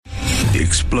The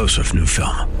explosive new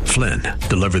film, Flynn,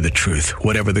 deliver the truth,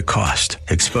 whatever the cost,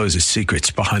 exposes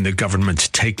secrets behind the government's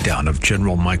takedown of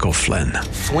General Michael Flynn.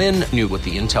 Flynn knew what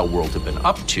the intel world had been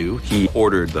up to. He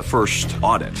ordered the first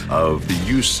audit of the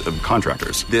use of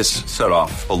contractors. This set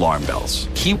off alarm bells.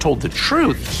 He told the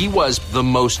truth. He was the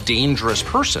most dangerous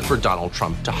person for Donald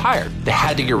Trump to hire. They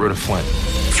had to get rid of Flynn.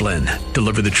 Flynn,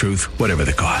 deliver the truth, whatever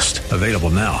the cost. Available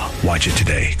now. Watch it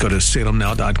today. Go to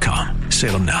salemnow.com.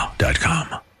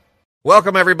 salemnow.com.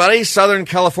 Welcome, everybody. Southern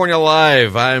California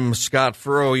Live. I'm Scott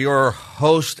Furrow, your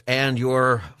host and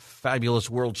your fabulous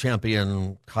world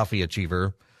champion coffee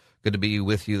achiever. Good to be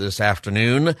with you this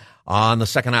afternoon on the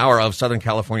second hour of Southern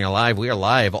California Live. We are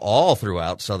live all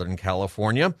throughout Southern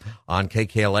California on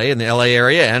KKLA in the LA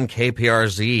area and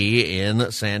KPRZ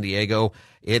in San Diego.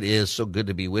 It is so good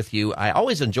to be with you. I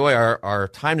always enjoy our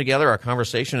time together, our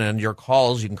conversation, and your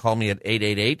calls. You can call me at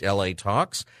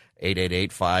 888-LA-TALKS.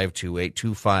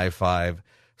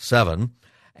 888-528-2557,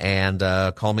 and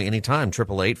call me anytime,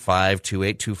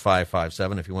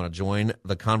 888-528-2557 if you want to join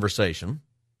the conversation.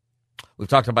 We've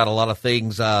talked about a lot of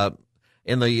things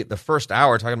in the first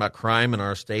hour, talking about crime in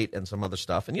our state and some other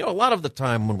stuff. And, you know, a lot of the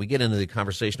time when we get into the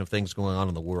conversation of things going on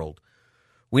in the world,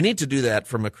 we need to do that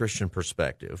from a Christian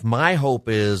perspective. My hope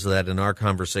is that in our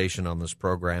conversation on this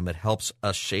program, it helps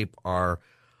us shape our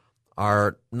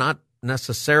not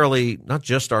necessarily not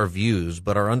just our views,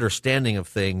 but our understanding of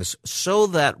things so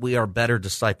that we are better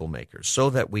disciple makers,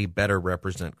 so that we better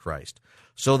represent Christ,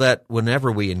 so that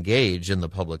whenever we engage in the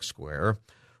public square,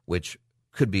 which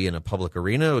could be in a public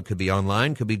arena, it could be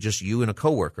online, could be just you and a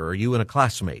coworker or you and a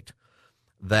classmate,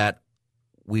 that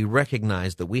we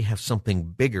recognize that we have something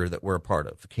bigger that we're a part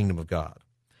of, the kingdom of God,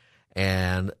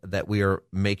 and that we are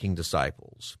making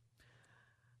disciples.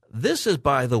 This is,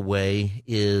 by the way,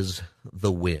 is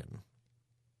the win.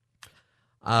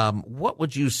 What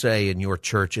would you say in your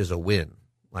church is a win?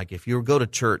 Like if you go to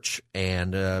church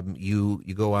and you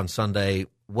go on Sunday,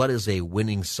 what is a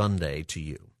winning Sunday to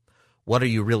you? What are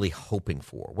you really hoping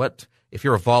for? What if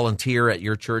you're a volunteer at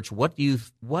your church? What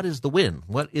is the win?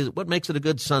 What makes it a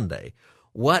good Sunday?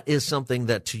 What is something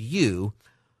that to you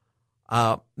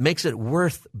makes it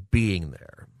worth being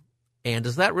there? And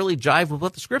does that really jive with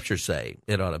what the scriptures say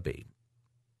it ought to be?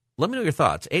 Let me know your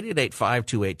thoughts.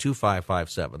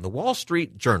 888-528-2557. The Wall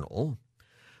Street Journal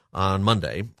on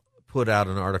Monday put out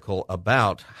an article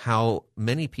about how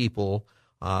many people,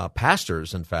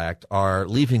 pastors, in fact, are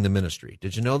leaving the ministry.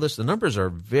 Did you know this? The numbers are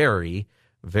very,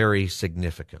 very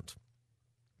significant.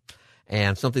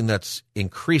 And something that's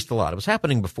increased a lot. It was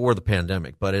happening before the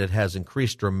pandemic, but it has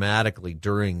increased dramatically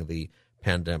during the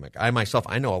pandemic. I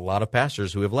know a lot of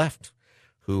pastors who have left,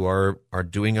 who are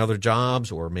doing other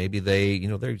jobs, or maybe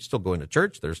they're still going to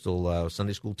church. They're still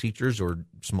Sunday school teachers or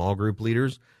small group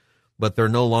leaders, but they're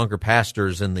no longer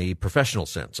pastors in the professional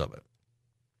sense of it.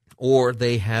 Or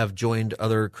they have joined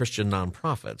other Christian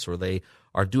nonprofits, or they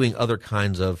are doing other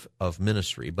kinds of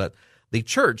ministry. But the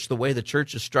church, the way the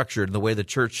church is structured and the way the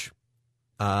church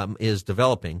is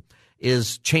developing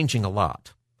is changing a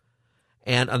lot.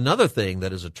 And another thing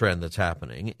that is a trend that's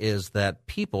happening is that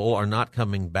people are not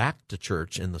coming back to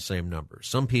church in the same numbers.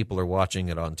 Some people are watching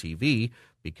it on TV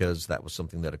because that was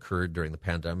something that occurred during the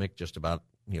pandemic. Just about,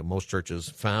 most churches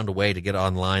found a way to get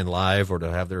online live or to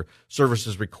have their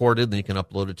services recorded, and you can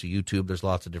upload it to YouTube. There's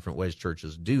lots of different ways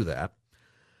churches do that.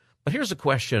 But here's a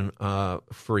question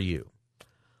for you.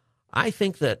 I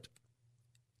think that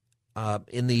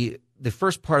in the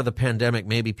first part of the pandemic,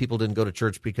 maybe people didn't go to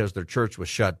church because their church was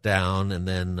shut down, and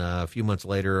then a few months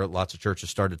later, lots of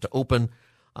churches started to open.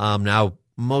 Now,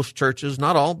 most churches,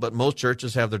 not all, but most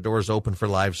churches have their doors open for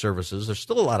live services. There's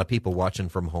still a lot of people watching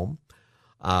from home.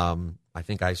 I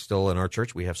think in our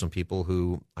church, we have some people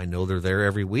who I know they're there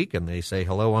every week, and they say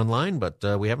hello online, but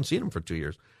we haven't seen them for 2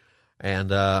 years.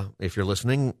 And if you're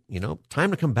listening,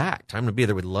 time to come back, time to be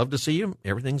there. We'd love to see you.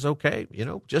 Everything's okay.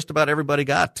 Just about everybody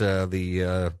got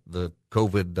the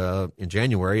COVID in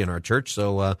January in our church.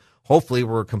 So hopefully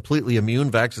we're completely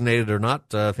immune, vaccinated or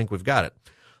not. I think we've got it.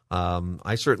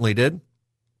 I certainly did.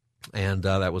 And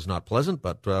that was not pleasant,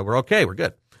 but we're okay. We're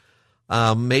good.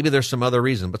 Maybe there's some other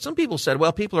reason. But some people said,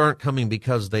 well, people aren't coming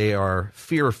because they are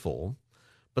fearful.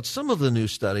 But some of the new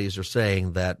studies are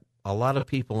saying that a lot of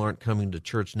people aren't coming to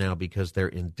church now because they're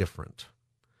indifferent.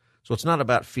 So it's not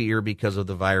about fear because of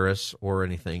the virus or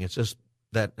anything. It's just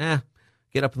that,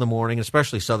 get up in the morning,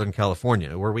 especially Southern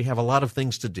California, where we have a lot of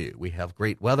things to do. We have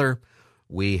great weather.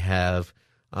 We have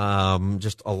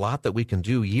just a lot that we can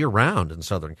do year-round in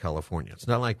Southern California. It's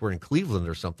not like we're in Cleveland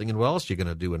or something, and what else are you going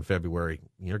to do in February?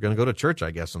 You're going to go to church, I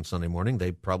guess, on Sunday morning.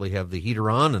 They probably have the heater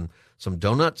on and some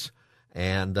donuts,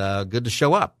 and good to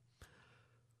show up.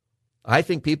 I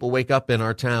think people wake up in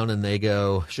our town and they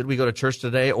go, should we go to church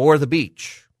today or the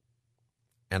beach?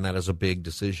 And that is a big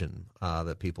decision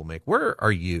that people make. Where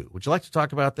are you? Would you like to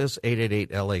talk about this?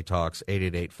 888-LA-TALKS,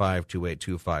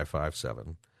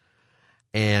 888-528-2557.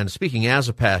 And speaking as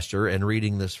a pastor and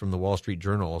reading this from the Wall Street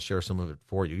Journal, I'll share some of it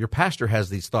for you. Your pastor has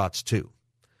these thoughts too.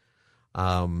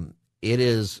 It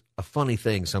is a funny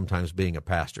thing sometimes being a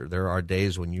pastor. There are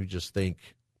days when you just think,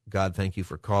 God, thank you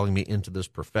for calling me into this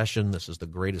profession. This is the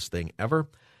greatest thing ever.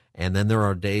 And then there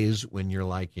are days when you're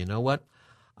like, you know what?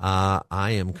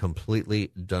 I am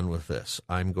completely done with this.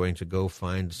 I'm going to go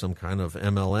find some kind of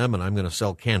MLM, and I'm going to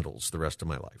sell candles the rest of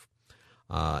my life.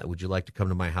 Would you like to come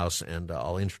to my house, and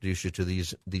I'll introduce you to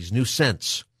these new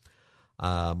scents.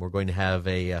 We're going to have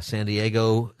a San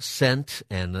Diego scent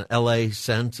and an L.A.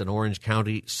 scent, an Orange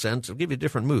County scent. It'll give you a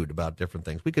different mood about different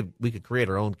things. We could create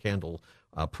our own candle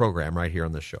program right here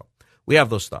on this show. We have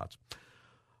those thoughts.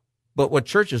 But what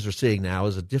churches are seeing now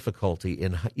is a difficulty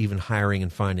in even hiring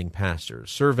and finding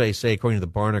pastors. Surveys say, according to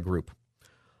the Barna Group,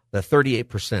 that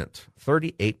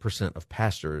 38% of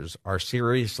pastors are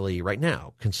seriously, right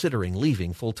now, considering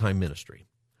leaving full-time ministry.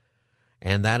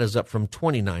 And that is up from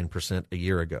 29% a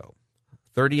year ago.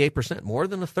 38%, more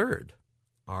than a third,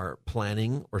 are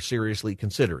planning or seriously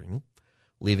considering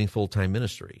leaving full-time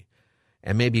ministry.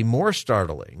 And maybe more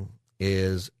startling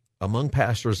is among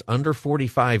pastors under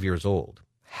 45 years old,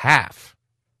 half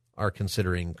are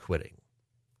considering quitting.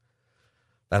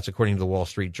 That's according to the Wall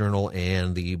Street Journal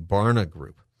and the Barna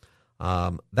Group.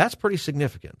 That's pretty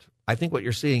significant. I think what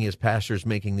you're seeing is pastors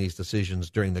making these decisions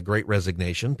during the Great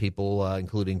Resignation, people,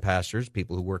 including pastors,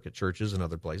 people who work at churches and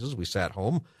other places. We sat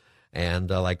home, and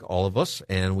like all of us,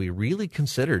 and we really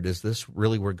considered, is this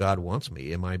really where God wants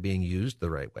me? Am I being used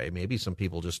the right way? Maybe some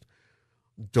people just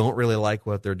don't really like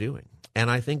what they're doing.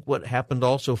 And I think what happened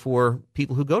also for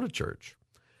people who go to church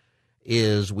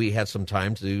is we had some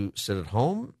time to sit at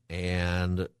home,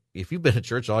 and if you've been at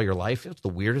church all your life, it's the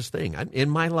weirdest thing. In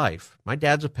my life, my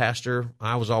dad's a pastor.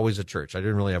 I was always at church. I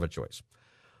didn't really have a choice.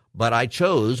 But I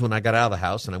chose, when I got out of the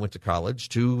house and I went to college,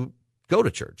 to go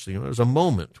to church. There was a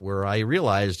moment where I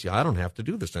realized, I don't have to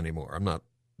do this anymore. I'm not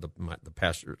the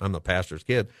pastor. I'm the pastor's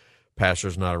kid.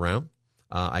 Pastor's not around.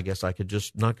 I guess I could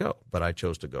just not go, but I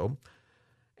chose to go.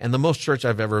 And the most church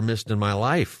I've ever missed in my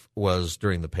life was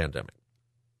during the pandemic.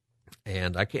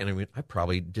 And I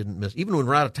probably didn't miss, even when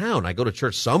we're out of town, I go to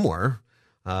church somewhere.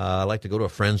 I like to go to a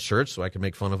friend's church so I can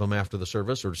make fun of them after the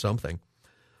service or something,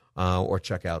 or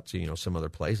check out, some other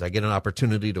place. I get an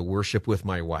opportunity to worship with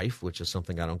my wife, which is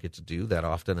something I don't get to do that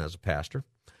often as a pastor.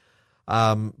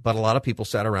 But a lot of people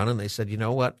sat around and they said, you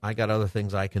know what, I got other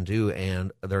things I can do,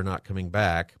 and they're not coming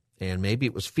back. And maybe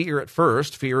it was fear at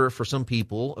first, fear for some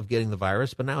people of getting the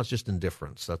virus, but now it's just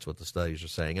indifference. That's what the studies are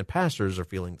saying. And pastors are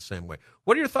feeling the same way.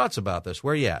 What are your thoughts about this?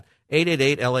 Where are you at?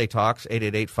 888-LA-TALKS,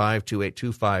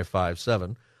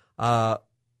 888-528-2557.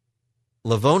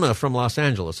 Lavona from Los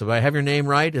Angeles. If I have your name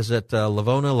right, is it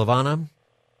Lavana?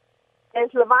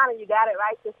 It's Lavana. You got it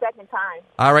right the second time.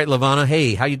 All right, Lavana.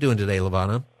 Hey, how you doing today,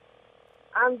 Lavana?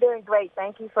 I'm doing great.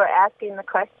 Thank you for asking the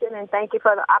question, and thank you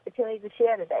for the opportunity to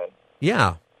share today.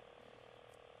 Yeah.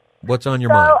 What's on your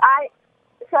mind?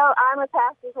 So I'm a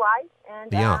pastor's wife,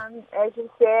 and as you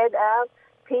said,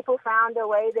 people found a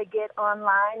way to get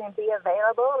online and be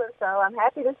available, and so I'm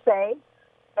happy to say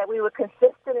that we were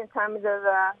consistent in terms of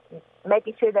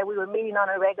making sure that we were meeting on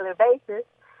a regular basis.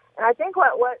 And I think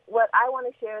what I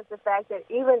want to share is the fact that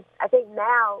even I think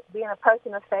now being a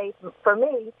person of faith for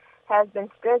me has been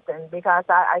strengthened, because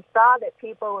I saw that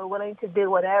people were willing to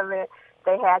do whatever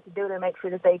they had to do to make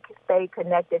sure that they stayed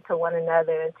connected to one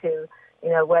another, and to,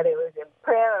 whether it was in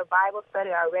prayer or Bible study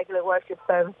or regular worship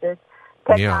services,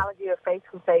 technology or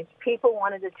face-to-face. People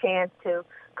wanted a chance to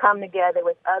come together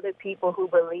with other people who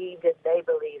believed as they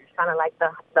believed. It's kind of like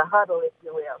the huddle, if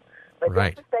you will. But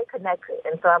just to stay connected.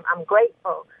 And so I'm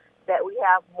grateful that we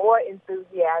have more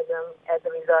enthusiasm as a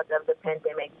result of the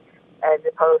pandemic as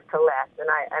opposed to less.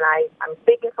 And I'm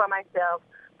speaking for myself,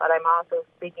 but I'm also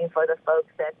speaking for the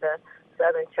folks at the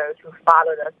Southern Church who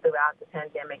followed us throughout the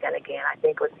pandemic, and again, I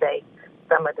think would say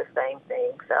some of the same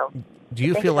things. So, do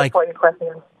you feel like? Important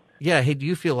question. Yeah. Hey, do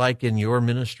you feel like in your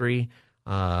ministry,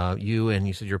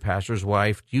 you said your pastor's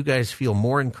wife, do you guys feel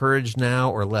more encouraged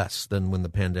now or less than when the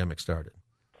pandemic started?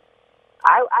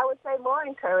 I would say more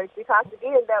encouraged, because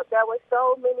again, there's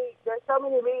so many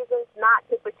reasons not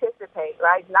to participate,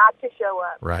 right? Not to show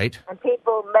up, right? And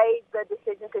people made the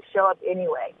decision to show up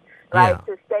anyway. Right,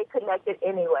 to stay connected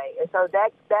anyway. And so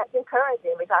that's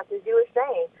encouraging, because as you were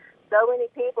saying, so many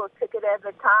people took it as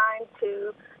a time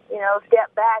to,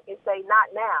 step back and say,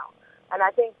 not now. And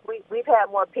I think we've had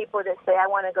more people that say, I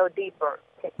want to go deeper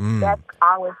That's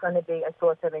always going to be a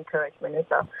source of encouragement. And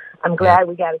so I'm glad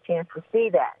we got a chance to see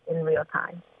that in real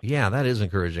time. Yeah, that is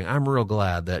encouraging. I'm real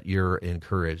glad that you're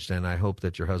encouraged, and I hope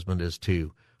that your husband is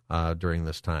too during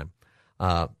this time.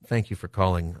 Thank you for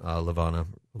calling, Lavana.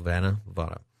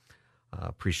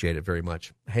 Appreciate it very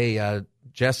much. Hey,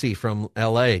 Jesse from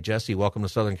L.A. Jesse, welcome to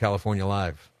Southern California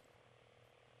Live.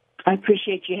 I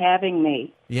appreciate you having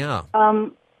me. Yeah.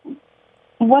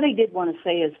 What I did want to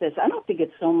say is this. I don't think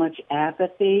it's so much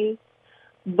apathy,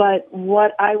 but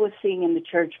what I was seeing in the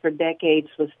church for decades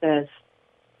was this.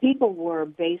 People were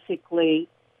basically,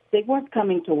 they weren't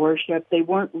coming to worship. They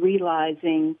weren't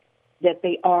realizing that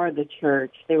they are the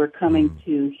church. They were coming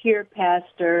to hear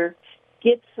pastor,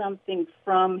 get something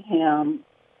from him,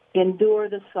 endure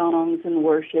the songs and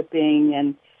worshiping,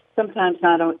 and sometimes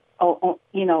not,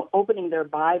 opening their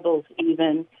Bibles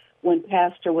even when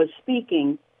pastor was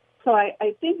speaking. So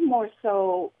I think more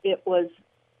so it was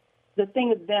the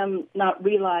thing of them not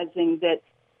realizing that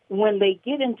when they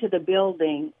get into the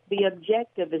building, the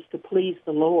objective is to please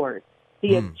the Lord.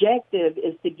 The objective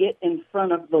is to get in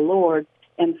front of the Lord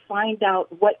and find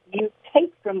out what you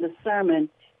take from the sermon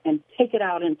and take it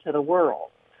out into the world.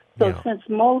 So since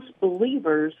most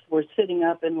believers were sitting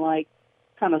up and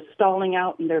kind of stalling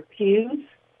out in their pews,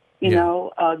 get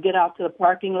out to the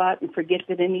parking lot and forget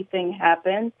that anything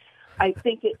happened, I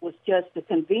think it was just a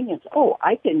convenience. Oh,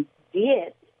 I can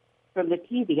get from the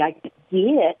TV. I can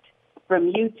get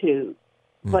from YouTube.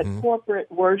 But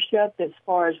corporate worship, as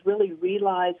far as really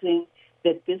realizing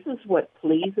that this is what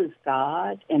pleases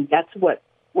God, and that's what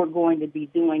we're going to be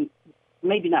doing,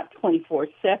 maybe not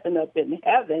 24/7 up in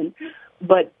heaven,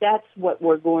 but that's what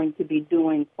we're going to be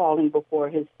doing, falling before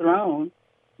his throne,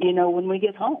 when we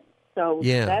get home. So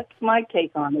that's my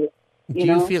take on it.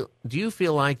 Do you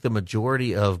feel like the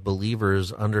majority of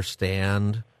believers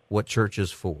understand what church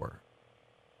is for?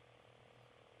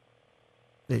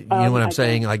 You know what I'm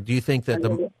saying? Do you think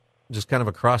that just kind of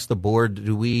across the board,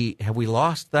 have we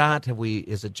lost that?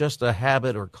 Is it just a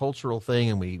habit or cultural thing,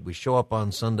 and we show up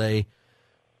on Sunday?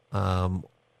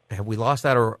 Have we lost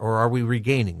that, or are we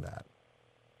regaining that?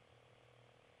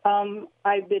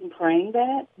 I've been praying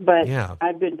that, but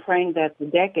I've been praying that for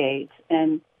decades,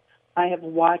 and I have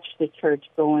watched the church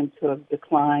go into a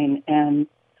decline and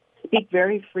speak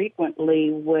very frequently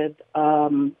with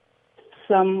some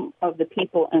of the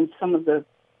people and some of the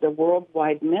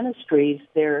worldwide ministries,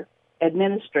 their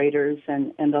administrators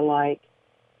and the like.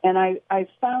 And I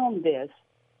found this,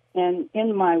 and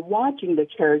in my watching the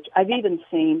church, I've even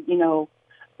seen,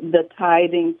 the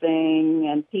tithing thing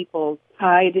and people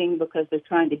tithing because they're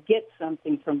trying to get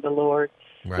something from the Lord.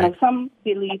 Right. Now, some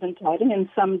believe in tithing and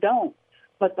some don't.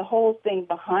 But the whole thing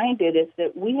behind it is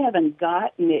that we haven't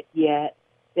gotten it yet,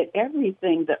 that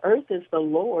everything, the earth is the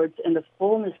Lord's and the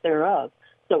fullness thereof.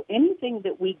 So anything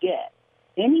that we get,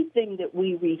 anything that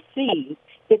we receive,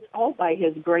 it's all by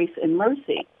his grace and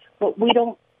mercy. But we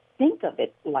don't think of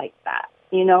it like that.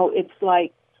 It's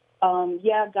like,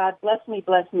 God, bless me,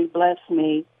 bless me, bless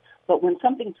me. But when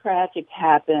something tragic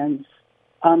happens,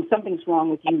 something's wrong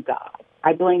with you, God.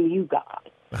 I blame you, God.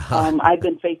 I've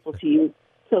been faithful to you.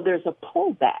 So there's a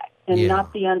pullback and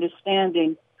not the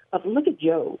understanding of, look at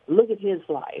Job, look at his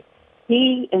life.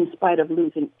 He, in spite of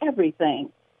losing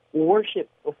everything,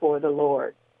 worshiped before the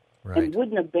Lord and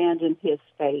wouldn't abandon his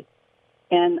faith.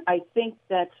 And I think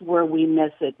that's where we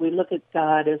miss it. We look at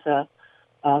God as a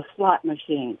slot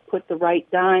machine. Put the right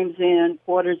dimes in,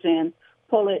 quarters in,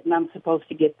 pull it, and I'm supposed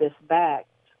to get this back.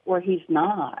 Where he's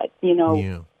not.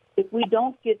 If we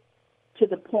don't get to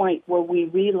the point where we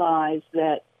realize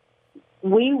that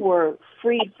we were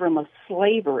freed from a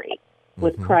slavery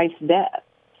with Christ's death,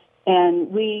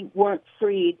 and we weren't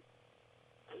freed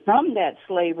from that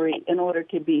slavery in order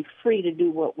to be free to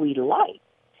do what we like.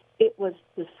 It was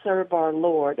to serve our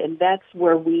Lord, and that's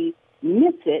where we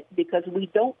miss it because we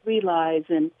don't realize,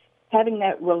 and having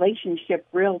that relationship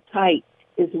real tight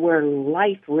is where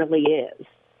life really is,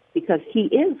 because he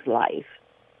is life.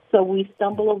 So we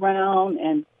stumble around,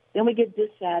 and then we get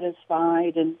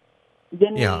dissatisfied, and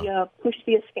then we push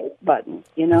the escape button,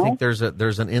 I think there's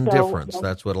an indifference.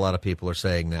 That's what a lot of people are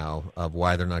saying now of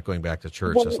why they're not going back to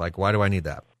church. It's like, why do I need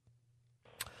that?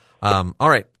 All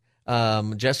right.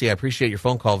 Jesse, I appreciate your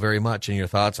phone call very much and your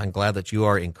thoughts. I'm glad that you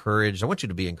are encouraged. I want you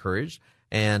to be encouraged.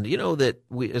 And that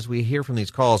as we hear from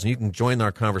these calls, and you can join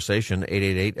our conversation,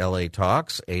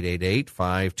 888-LA-TALKS,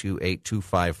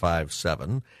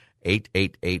 888-528-2557,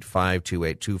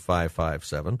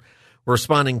 888-528-2557. We're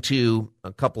responding to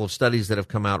a couple of studies that have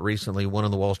come out recently, one in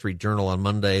the Wall Street Journal on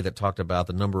Monday that talked about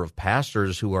the number of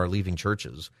pastors who are leaving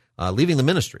churches, leaving the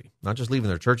ministry, not just leaving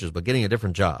their churches, but getting a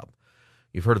different job.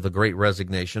 You've heard of the Great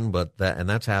Resignation,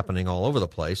 that's happening all over the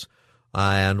place.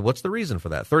 And what's the reason for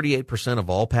that? 38% of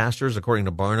all pastors, according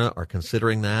to Barna, are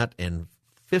considering that, and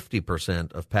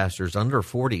 50% of pastors under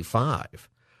 45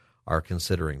 are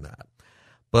considering that.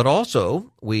 But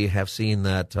also, we have seen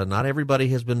that not everybody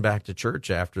has been back to church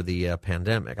after the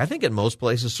pandemic. I think in most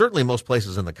places, certainly most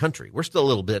places in the country, we're still a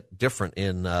little bit different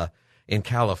in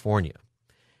California.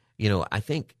 I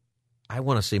think I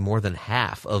want to say more than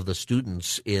half of the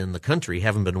students in the country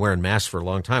haven't been wearing masks for a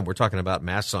long time. We're talking about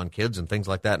masks on kids and things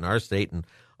like that in our state, and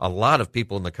a lot of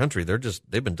people in the country,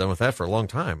 they've been done with that for a long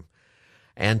time.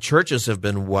 And churches have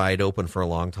been wide open for a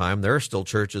long time. There are still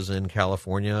churches in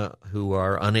California who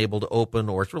are unable to open,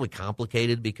 or it's really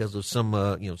complicated because of some,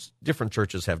 different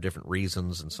churches have different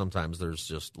reasons, and sometimes there's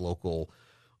just local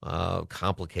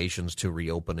complications to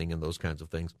reopening and those kinds of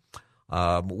things.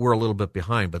 We're a little bit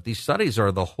behind, but these studies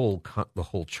are the whole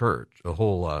church, the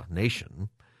whole nation,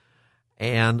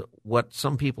 and what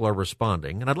some people are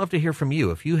responding. And I'd love to hear from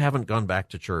you if you haven't gone back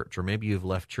to church, or maybe you've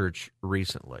left church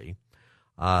recently.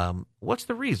 What's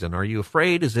the reason? Are you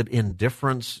afraid? Is it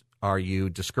indifference? Are you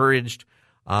discouraged?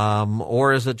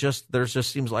 Or is it just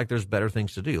seems like there's better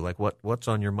things to do? Like what's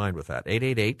on your mind with that?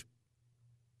 888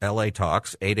 LA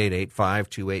Talks,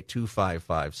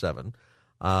 888-528-2557.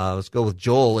 Let's go with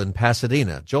Joel in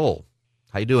Pasadena. Joel,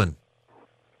 how you doing?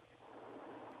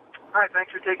 Hi,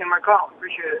 thanks for taking my call.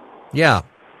 Appreciate it. Yeah.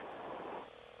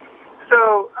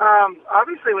 So,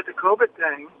 obviously with the COVID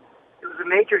thing, it was a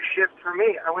major shift for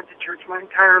me. I went to church my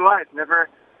entire life,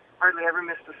 hardly ever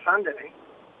missed a Sunday.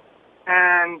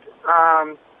 And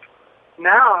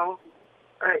now,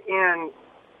 in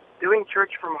doing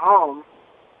church from home,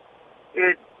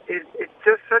 it's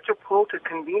just such a pull to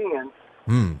convenience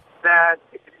that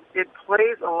it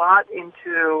plays a lot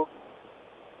into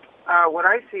what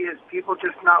I see as people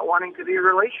just not wanting to be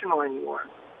relational anymore.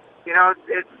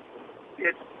 It's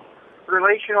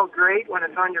relational great when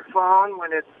it's on your phone,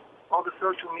 when it's all the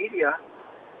social media,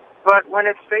 but when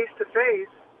it's face-to-face,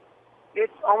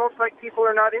 it's almost like people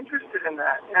are not interested in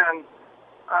that, and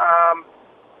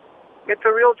it's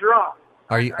a real draw.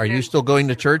 Are you still going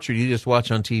to church, or do you just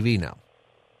watch on TV now?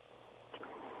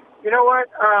 You know what?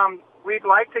 We'd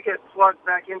like to get plugged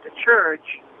back into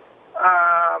church,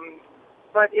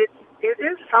 but it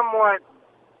is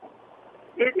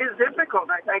difficult.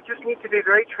 I just need to be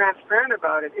very transparent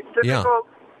about it. It's difficult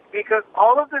because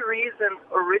all of the reasons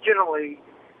originally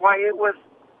why it was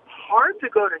hard to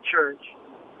go to church,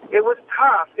 it was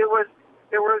tough. There was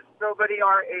nobody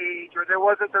our age, or there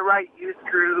wasn't the right youth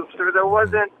groups, or there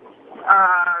wasn't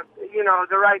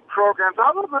the right programs.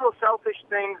 All those little selfish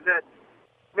things that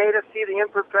made us see the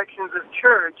imperfections of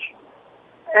church.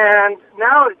 And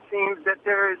now it seems that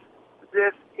there is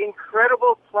this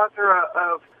incredible plethora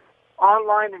of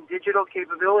online and digital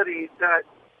capabilities that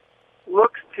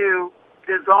looks to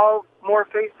dissolve more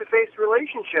face-to-face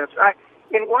relationships.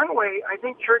 In one way, I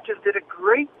think churches did a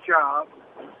great job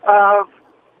of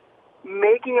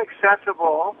making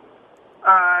accessible,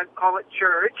 call it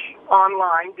church,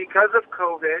 online because of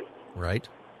COVID. Right.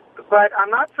 But I'm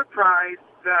not surprised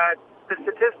that the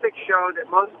statistics show that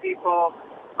most people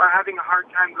are having a hard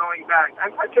time going back.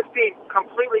 I'm just being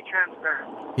completely transparent.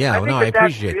 Yeah, I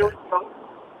appreciate that.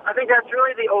 I think that's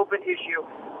really the open issue.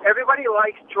 Everybody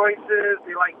likes choices.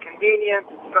 They like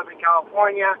convenience. It's Southern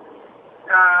California.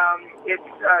 It's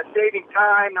saving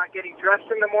time, not getting dressed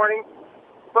in the morning.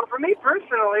 But for me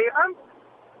personally, I'm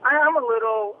a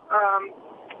little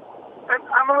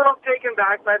taken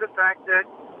back by the fact that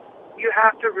you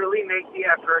have to really make the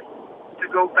effort to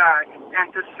go back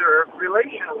and to serve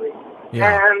relationally.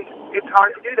 Yeah. And it's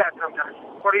hard to do that sometimes.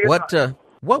 What are your thoughts?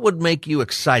 What would make you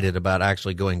excited about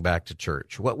actually going back to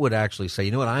church? What would actually say,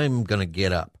 you know what, I'm going to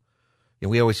get up?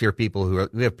 We always hear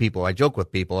I joke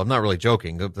with people, I'm not really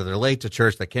joking, but they're late to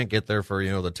church, they can't get there for,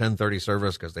 the 10:30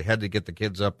 service because they had to get the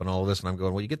kids up and all this, and I'm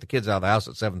going, well, you get the kids out of the house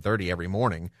at 7:30 every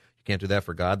morning. You can't do that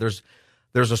for God. There's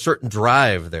a certain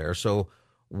drive there. So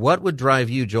what would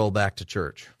drive you, Joel, back to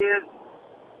church?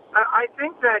 I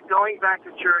think that going back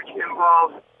to church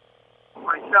involves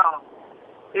myself.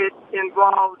 It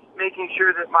involves making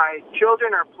sure that my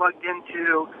children are plugged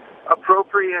into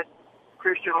appropriate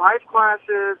Christian life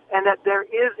classes, and that there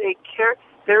is a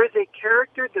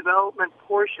character development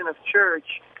portion of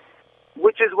church,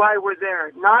 which is why we're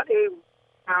there. Not a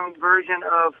version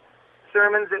of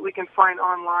sermons that we can find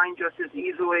online just as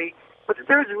easily, but that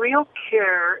there's real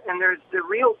care and there's the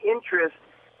real interest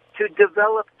to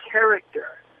develop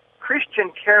character,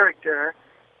 Christian character,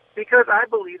 because I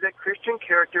believe that Christian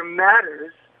character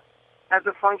matters as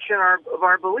a function of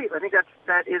our belief. I think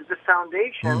that is the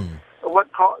foundation of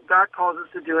what God calls us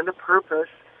to do and the purpose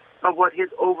of what his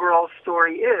overall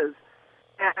story is.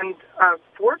 And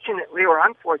fortunately or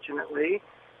unfortunately,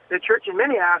 the church in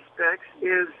many aspects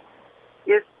is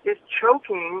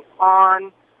choking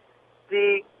on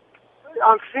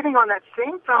sitting on that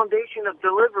same foundation of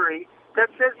delivery that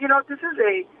says, this is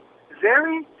a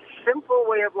very simple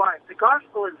way of life. The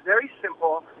gospel is very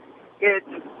simple. It's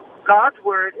God's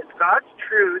word. It's God's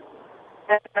truth.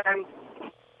 And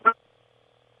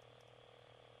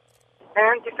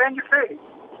defend your faith.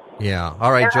 Yeah.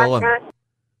 All right, Joel.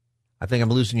 I think I'm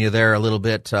losing you there a little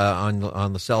bit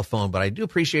on the cell phone, but I do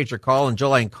appreciate your call. And,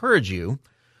 Joel, I encourage you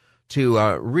to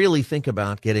really think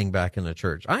about getting back in the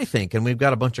church. I think, and we've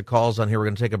got a bunch of calls on here. We're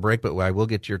going to take a break, but I will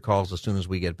get to your calls as soon as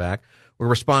we get back. We're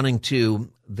responding to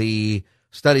the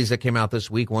studies that came out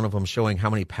this week, one of them showing how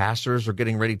many pastors are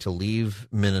getting ready to leave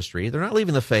ministry. They're not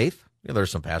leaving the faith.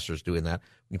 There's some pastors doing that.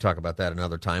 We can talk about that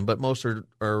another time. But most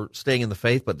are staying in the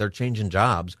faith, but they're changing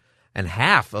jobs. And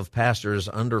half of pastors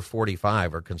under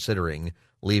 45 are considering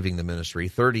leaving the ministry.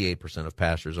 38% of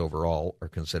pastors overall are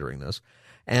considering this.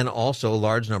 And also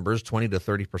large numbers, 20 to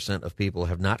 30% of people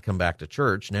have not come back to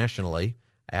church nationally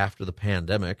after the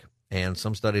pandemic. And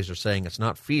some studies are saying it's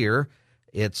not fear.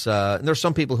 And there's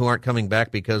some people who aren't coming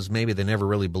back because maybe they never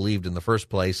really believed in the first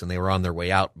place and they were on their way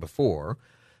out before.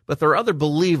 But there are other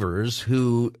believers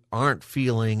who aren't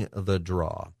feeling the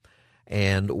draw.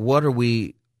 And what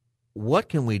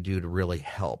can we do to really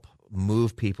help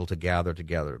move people to gather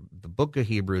together? The book of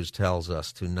Hebrews tells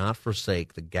us to not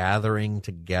forsake the gathering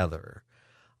together.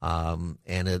 And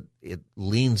it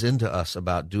leans into us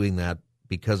about doing that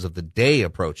because of the day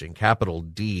approaching, capital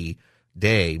D,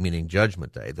 day, meaning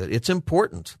Judgment Day, that it's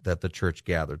important that the church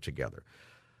gather together.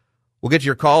 We'll get to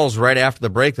your calls right after the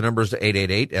break. The number is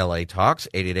 888-LA-TALKS,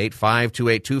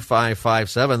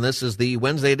 888-528-2557. This is the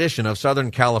Wednesday edition of Southern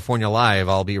California Live.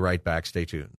 I'll be right back. Stay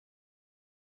tuned.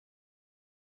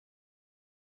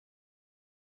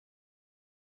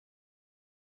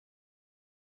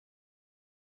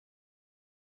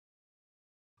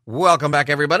 Welcome back,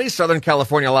 everybody. Southern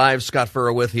California Live. Scott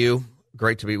Furrow with you.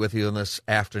 Great to be with you this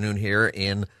afternoon here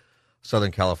in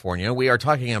Southern California. We are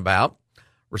talking about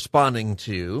responding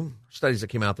to studies that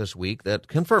came out this week that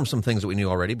confirm some things that we knew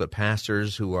already, but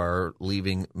pastors who are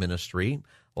leaving ministry,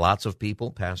 lots of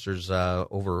people, pastors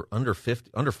under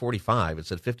 45, it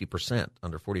said 50%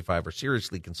 under 45 are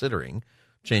seriously considering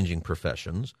changing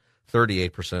professions,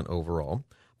 38% overall.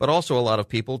 But also a lot of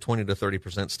people, 20 to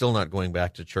 30%, still not going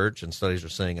back to church, and studies are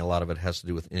saying a lot of it has to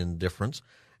do with indifference.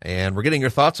 And we're getting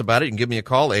your thoughts about it. You can give me a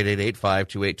call,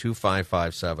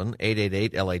 888-528-2557,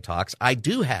 888-LA-TALKS. I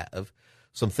do have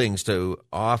some things to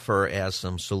offer as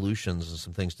some solutions and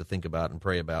some things to think about and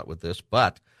pray about with this,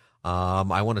 but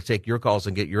I want to take your calls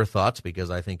and get your thoughts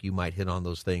because I think you might hit on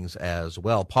those things as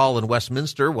well. Paul in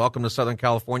Westminster, welcome to Southern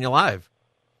California Live.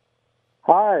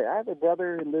 Hi, I have a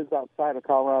brother who lives outside of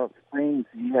Colorado Springs.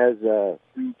 He has 3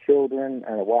 children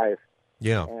and a wife.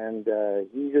 Yeah. And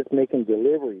he's just making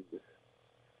deliveries.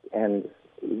 And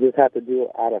he just has to do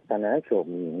it out of financial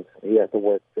means. He has to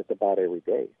work just about every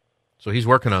day. So he's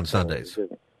working on Sundays.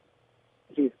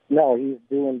 He's doing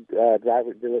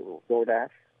DoorDash.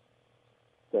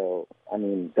 So, I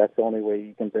mean, that's the only way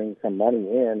you can bring some money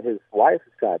in. His wife's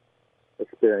got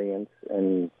experience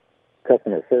in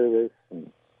customer service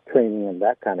and training and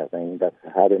that kind of thing. That's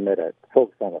how they met at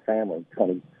Focus on the Family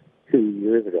 22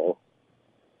 years ago.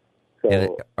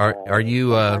 So, are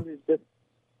you?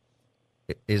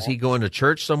 Is he going to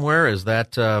church somewhere? Is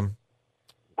that? I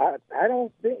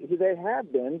don't think they have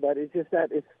been, but it's just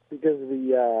that it's because of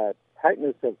the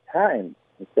tightness of time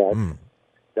and stuff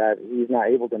that he's not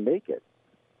able to make it.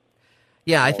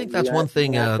 Yeah, I think that's one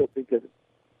thing. Because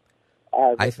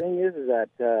the thing is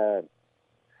that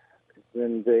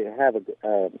when they have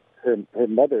her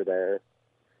mother there,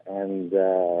 and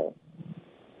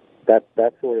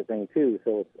that sort of thing too.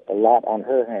 So it's a lot on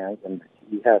her hands, and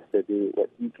he has to do what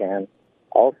he can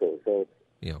also. So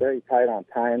it's very tight on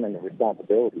time and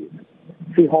responsibilities.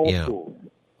 She homeschools.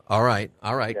 All right.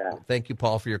 Yeah. Thank you,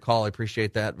 Paul, for your call. I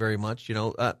appreciate that very much.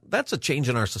 That's a change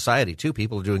in our society, too.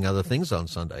 People are doing other things on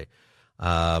Sunday.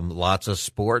 Lots of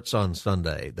sports on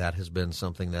Sunday. That has been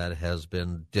something that has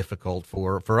been difficult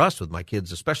for us with my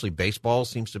kids, especially baseball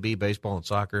seems to be, baseball and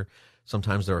soccer.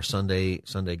 Sometimes there are Sunday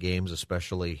games,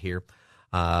 especially here.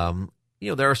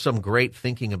 There are some great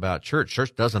thinking about church.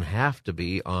 Church doesn't have to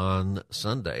be on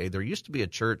Sunday. There used to be a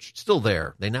church still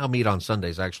there. They now meet on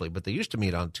Sundays, actually, but they used to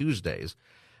meet on Tuesdays.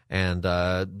 And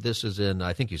this is in,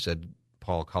 I think you said,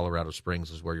 Paul, Colorado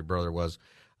Springs is where your brother was.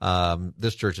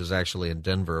 This church is actually in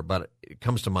Denver, but it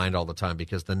comes to mind all the time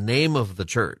because the name of the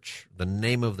church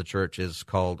is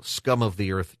called Scum of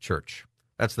the Earth Church.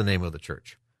 That's the name of the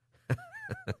church.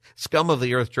 Scum of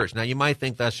the earth church. Now, you might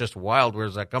think that's just wild. Where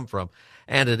does that come from?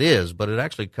 And it is, but it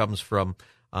actually comes from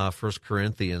 1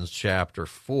 Corinthians chapter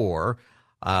 4,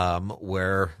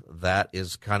 where that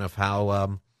is kind of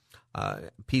how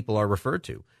people are referred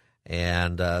to.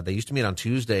 And they used to meet on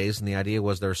Tuesdays, and the idea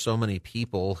was there are so many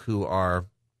people who are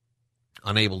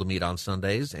unable to meet on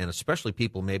Sundays, and especially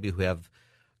people maybe who have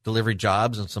delivery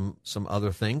jobs and some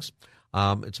other things.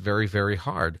 It's very, very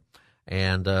hard.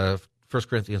 And 1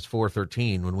 Corinthians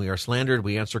 4:13, when we are slandered,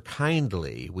 we answer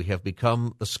kindly. We have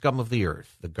become the scum of the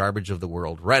earth, the garbage of the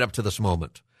world, right up to this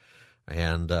moment.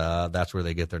 And that's where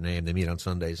they get their name. They meet on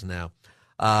Sundays now.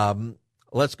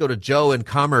 Let's go to Joe in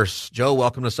Commerce. Joe,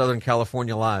 welcome to Southern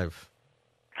California Live.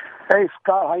 Hey,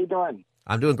 Scott, how you doing?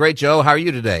 I'm doing great, Joe. How are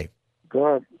you today?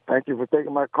 Good. Thank you for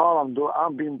taking my call. I'm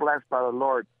being blessed by the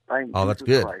Lord. Thank Jesus that's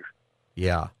good. Christ.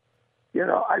 Yeah.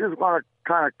 I just want to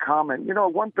kind of comment.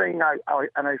 One thing I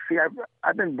see,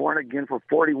 I've been born again for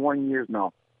 41 years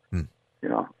now.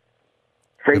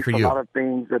 Faced a lot of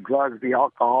things, the drugs, the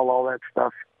alcohol, all that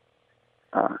stuff.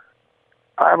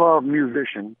 I'm a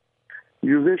musician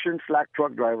slash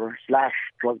truck driver.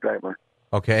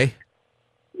 Okay.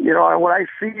 And what I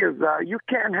see is you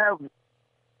can't have.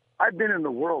 I've been in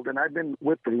the world and I've been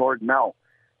with the Lord now.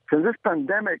 Since this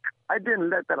pandemic, I didn't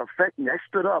let that affect me. I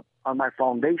stood up on my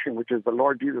foundation, which is the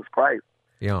Lord Jesus Christ.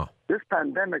 Yeah. This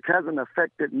pandemic hasn't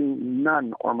affected me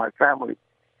none or my family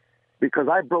because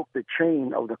I broke the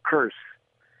chain of the curse.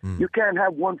 You can't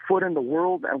have one foot in the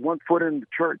world and one foot in the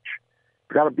church.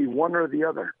 It's got to be one or the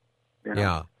other.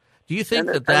 Yeah. Do you think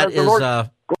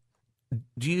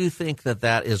Do you think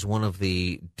that is one of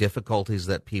the difficulties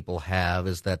that people have,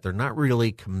 is that they're not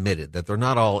really committed, that they're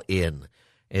not all in?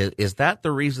 Is that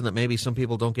the reason that maybe some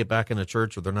people don't get back into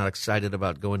church, or they're not excited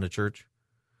about going to church?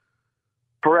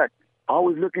 Correct.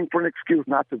 Always looking for an excuse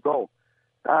not to go.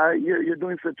 You're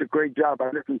doing such a great job.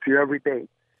 I listen to you every day.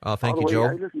 Oh, thank you, Joe.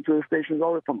 I listen to the stations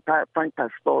all the way from Frank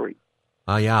Pastore.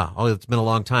 Yeah. Oh, it's been a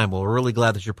long time. Well, we're really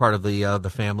glad that you're part of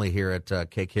the family here at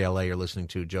KKLA you're listening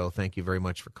to, Joe. Thank you very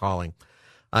much for calling.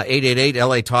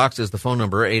 888-LA-TALKS is the phone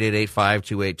number,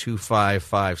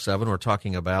 888-528-2557. We're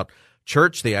talking about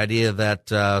church, the idea that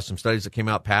some studies that came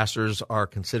out, pastors are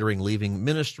considering leaving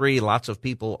ministry. Lots of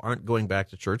people aren't going back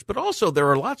to church, but also there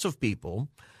are lots of people,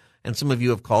 and some of you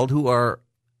have called, who are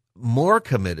more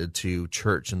committed to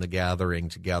church and the gathering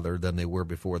together than they were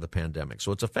before the pandemic.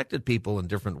 So it's affected people in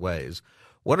different ways.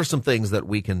 What are some things that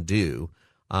we can do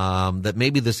that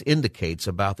maybe this indicates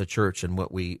about the church and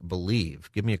what we believe?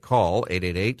 Give me a call,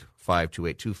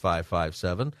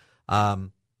 888-528-2557.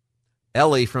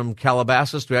 Ellie from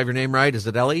Calabasas, do I have your name right? Is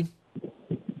it Ellie?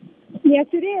 Yes,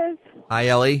 it is. Hi,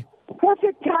 Ellie.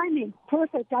 Perfect timing.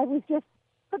 Perfect. I was just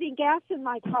putting gas in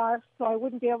my car so I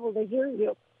wouldn't be able to hear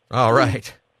you. All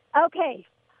right. Okay.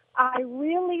 I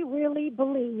really, really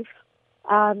believe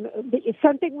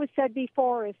something was said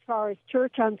before as far as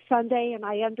church on Sunday, and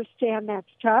I understand that's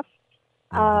tough.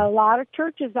 A lot of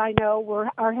churches I know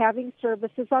are having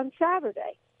services on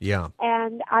Saturday. Yeah.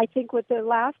 And I think what the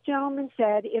last gentleman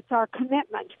said, it's our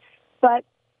commitment. But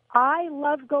I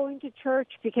love going to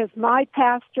church because my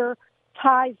pastor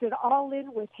ties it all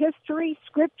in with history,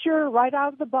 scripture, right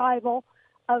out of the Bible,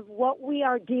 of what we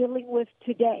are dealing with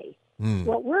today.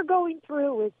 What we're going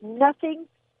through is nothing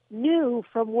new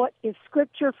from what is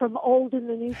scripture from Old in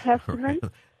the New Testament.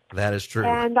 That is true.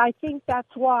 And I think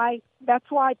that's why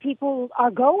people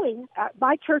are going.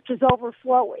 My church is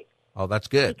overflowing. Oh, that's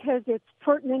good. Because it's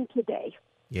pertinent today.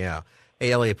 Yeah.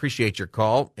 Hey, Ellie, appreciate your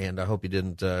call, and I hope you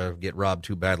didn't get robbed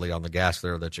too badly on the gas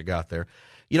there that you got there.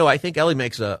 I think Ellie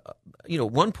makes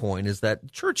one point is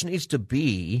that church needs to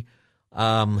be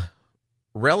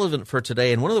relevant for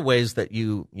today. And one of the ways that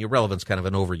relevant's kind of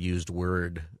an overused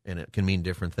word, and it can mean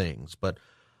different things. But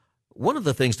one of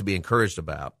the things to be encouraged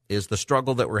about is the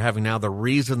struggle that we're having now. The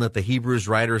reason that the Hebrews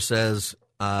writer says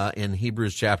in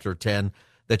Hebrews chapter 10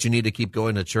 that you need to keep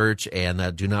going to church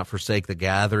and do not forsake the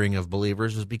gathering of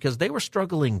believers is because they were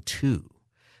struggling too.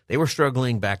 They were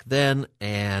struggling back then,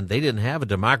 and they didn't have a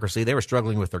democracy. They were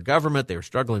struggling with their government. They were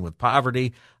struggling with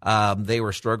poverty. They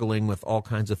were struggling with all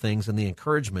kinds of things. And the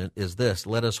encouragement is this: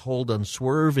 let us hold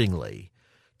unswervingly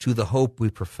to the hope we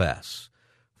profess.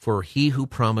 For he who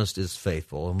promised is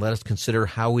faithful. And let us consider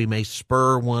how we may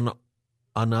spur one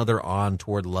another on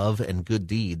toward love and good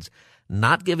deeds,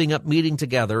 not giving up meeting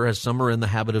together as some are in the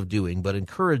habit of doing, but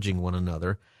encouraging one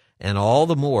another, and all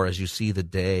the more as you see the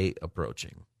day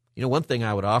approaching. One thing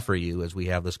I would offer you as we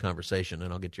have this conversation,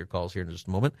 and I'll get to your calls here in just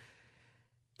a moment,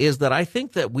 is that I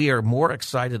think that we are more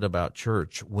excited about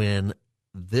church when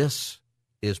this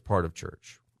is part of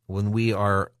church, when we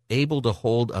are able to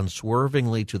hold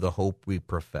unswervingly to the hope we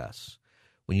profess.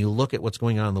 when you look at what's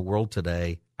going on in the world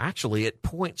today, actually it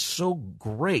points so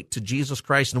great to Jesus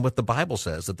Christ and what the Bible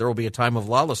says, that there will be a time of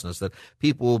lawlessness, that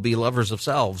people will be lovers of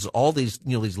selves, all these,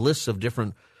 these lists of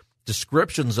different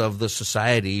descriptions of the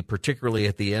society, particularly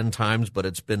at the end times, but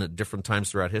it's been at different times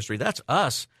throughout history. That's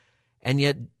us. And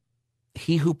yet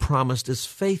he who promised is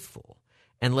faithful.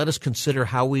 And let us consider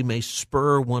how we may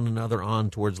spur one another on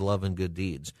towards love and good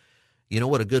deeds. You know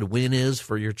what a good win is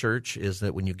for your church is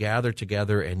that when you gather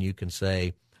together and you can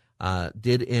say,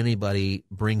 did anybody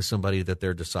bring somebody that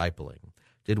they're discipling?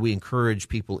 Did we encourage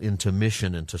people into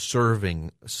mission and to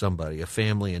serving somebody, a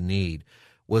family in need?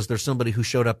 Was there somebody who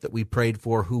showed up that we prayed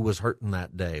for who was hurting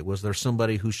that day? Was there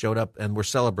somebody who showed up and we're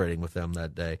celebrating with them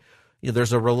that day?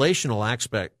 There's a relational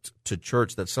aspect to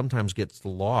church that sometimes gets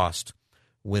lost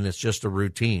when it's just a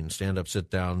routine, stand up, sit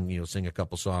down, sing a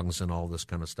couple songs and all this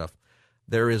kind of stuff.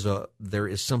 There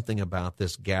is something about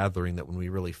this gathering that when we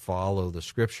really follow the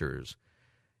Scriptures,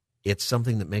 it's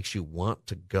something that makes you want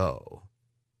to go.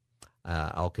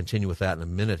 I'll continue with that in a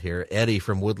minute here. Eddie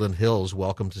from Woodland Hills,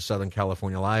 welcome to Southern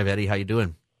California Live. Eddie, how you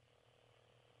doing?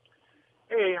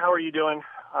 Hey, how are you doing?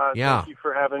 Yeah. Thank you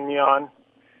for having me on.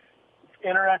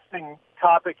 Interesting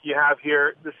topic you have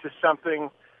here. This is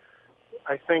something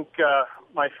I think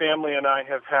my family and I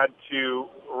have had to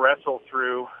wrestle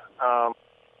through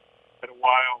in a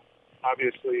while.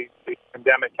 Obviously, the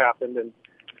pandemic happened and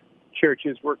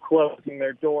churches were closing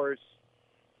their doors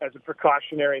as a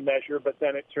precautionary measure, but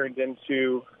then it turned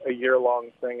into a year-long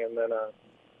thing and then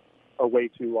a way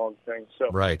too long thing. So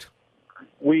right.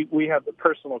 We have the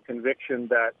personal conviction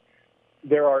that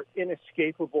there are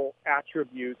inescapable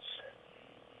attributes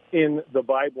in the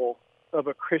Bible of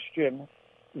a Christian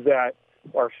that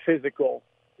are physical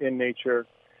in nature,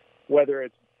 whether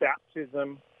it's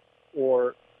baptism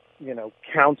or,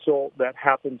 counsel that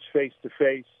happens face to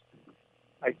face.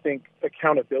 I think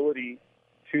accountability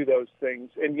to those things.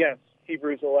 And yes,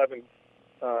 Hebrews 11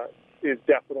 is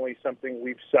definitely something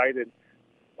we've cited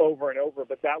over and over,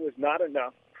 but that was not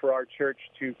enough for our church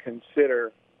to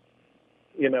consider,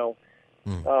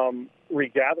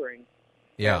 regathering.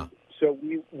 Yeah. And so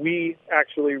we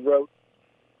actually wrote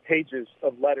pages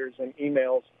of letters and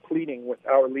emails pleading with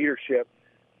our leadership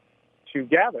to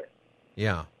gather.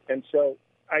 Yeah. And so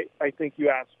I think you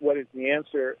asked, what is the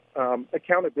answer?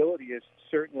 Accountability is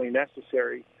certainly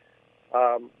necessary.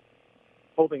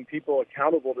 Holding people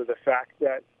accountable to the fact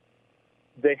that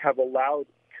they have allowed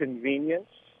convenience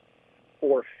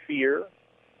or fear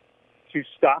to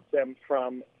stop them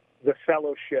from the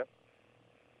fellowship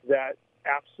that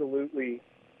absolutely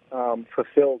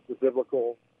fulfills the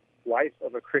biblical life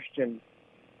of a Christian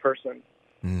person.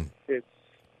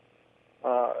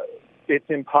 It's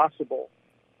impossible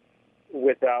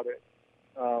without it.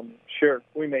 Sure,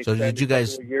 we may. So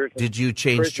did you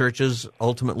change churches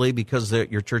ultimately because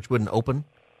your church wouldn't open?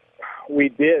 We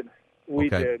did. We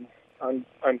did.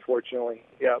 Unfortunately,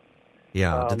 yeah.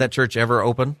 Yeah. Did that church ever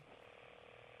open?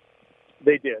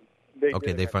 They did.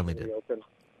 They finally did. Open.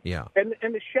 Yeah. And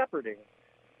the shepherding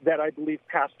that I believe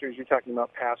pastors, you're talking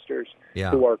about pastors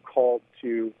yeah. who are called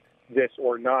to this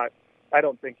or not, I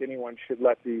don't think anyone should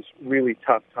let these really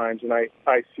tough times, and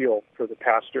I feel for the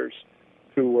pastors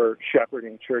who were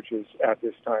shepherding churches at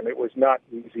this time. It was not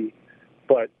easy,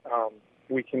 but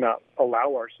we cannot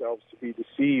allow ourselves to be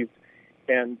deceived,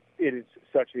 and it is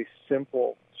such a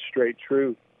simple, straight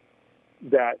truth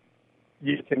that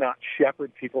you cannot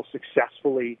shepherd people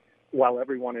successfully while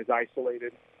everyone is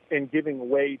isolated. And giving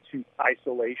way to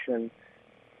isolation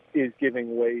is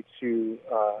giving way to,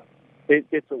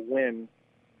 it's a win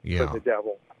for the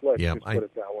devil. Let's just put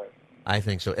it that way. I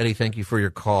think so. Eddie, thank you for your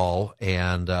call.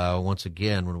 And once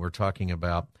again, when we're talking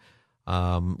about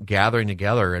gathering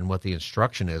together and what the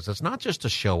instruction is, it's not just to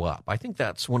show up. I think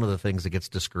that's one of the things that gets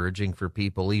discouraging for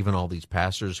people, even all these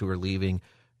pastors who are leaving.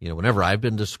 Whenever I've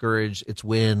been discouraged, it's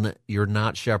when you're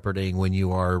not shepherding, when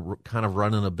you are kind of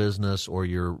running a business or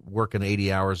you're working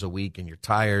 80 hours a week and you're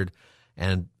tired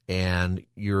and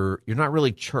you're not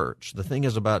really church. The thing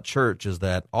is about church is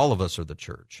that all of us are the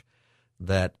church,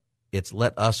 that it's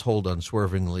let us hold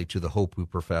unswervingly to the hope we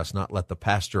profess, not let the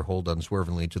pastor hold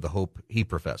unswervingly to the hope he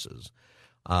professes.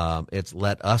 It's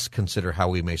let us consider how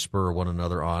we may spur one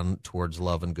another on towards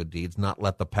love and good deeds, not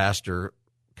let the pastor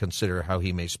consider how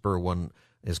he may spur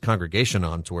his congregation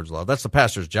on towards love. That's the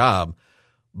pastor's job,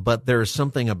 but there's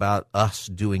something about us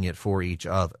doing it for each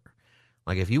other.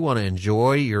 Like if you want to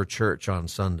enjoy your church on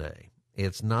Sunday,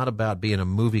 it's not about being a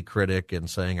movie critic and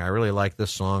saying, I really like this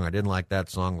song, I didn't like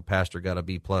that song, the pastor got a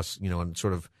B+, and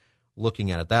sort of looking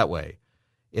at it that way.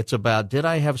 It's about, did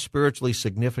I have spiritually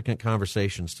significant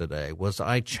conversations today? Was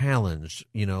I challenged?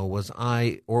 Was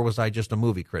I just a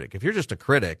movie critic? If you're just a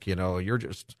critic, you're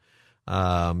just,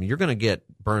 you're going to get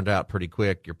burned out pretty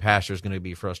quick. Your pastor's going to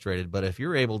be frustrated. But if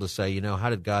you're able to say, how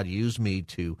did God use me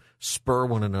to spur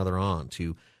one another on,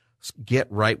 to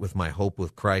get right with my hope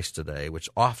with Christ today, which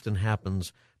often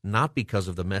happens not because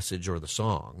of the message or the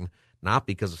song, not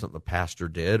because of something the pastor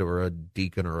did or a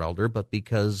deacon or elder, but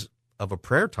because of a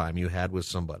prayer time you had with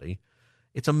somebody.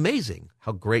 It's amazing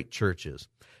how great church is.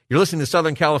 You're listening to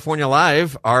Southern California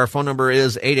Live. Our phone number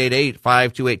is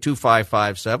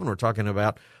 888-528-2557. We're talking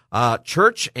about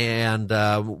church and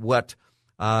what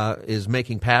is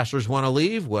making pastors want to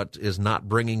leave, what is not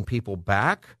bringing people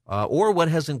back, or what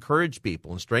has encouraged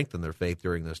people and strengthened their faith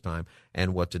during this time,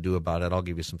 and what to do about it. I'll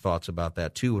give you some thoughts about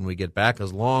that, too, when we get back,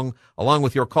 along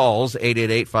with your calls,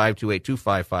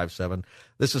 888-528-2557.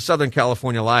 This is Southern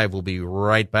California Live. We'll be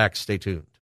right back. Stay tuned.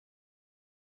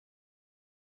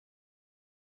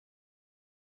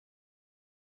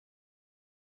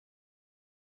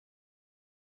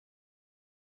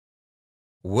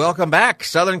 Welcome back,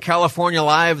 Southern California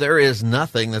Live. There is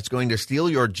nothing that's going to steal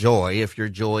your joy if your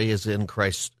joy is in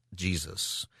Christ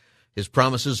Jesus. His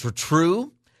promises are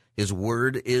true. His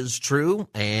word is true.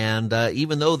 And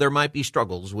even though there might be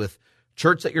struggles with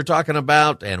church that you're talking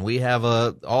about, and we have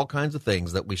all kinds of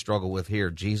things that we struggle with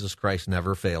here, Jesus Christ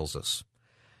never fails us.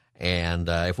 And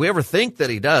if we ever think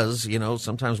that he does,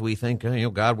 sometimes we think,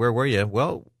 God, where were you?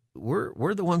 Well,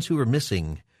 we're the ones who are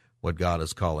missing what God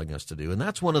is calling us to do. And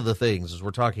that's one of the things, as we're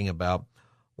talking about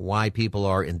why people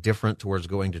are indifferent towards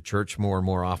going to church more and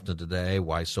more often today,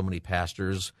 why so many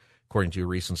pastors, according to a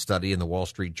recent study in the Wall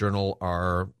Street Journal,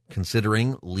 are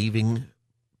considering leaving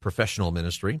professional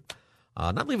ministry.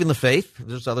 Not leaving the faith.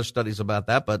 There's other studies about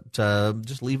that, but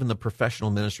just leaving the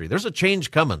professional ministry. There's a change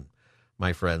coming,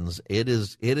 my friends. It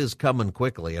is coming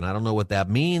quickly, and I don't know what that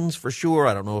means for sure.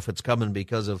 I don't know if it's coming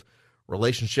because of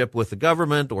relationship with the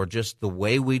government or just the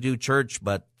way we do church,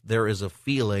 but there is a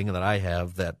feeling that I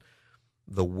have that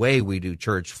the way we do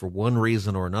church for one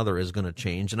reason or another is going to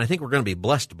change, and I think we're going to be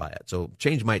blessed by it. So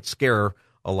change might scare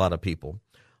a lot of people,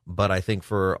 but I think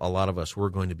for a lot of us, we're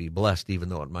going to be blessed even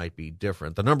though it might be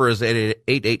different. The number is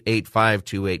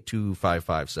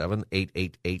 888-528-2557,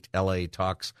 888-LA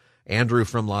Talks. Andrew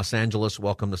from Los Angeles,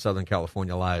 welcome to Southern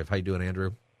California Live. How you doing,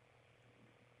 Andrew?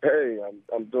 Hey,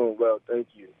 I'm doing well, thank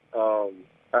you. I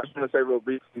just want to say real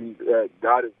briefly that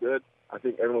God is good. I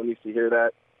think everyone needs to hear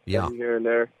that. Yeah. Here and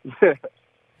there.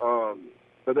 So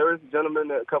there was a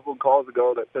gentleman a couple of calls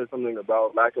ago that said something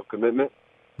about lack of commitment.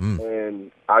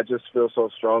 And I just feel so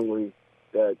strongly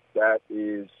that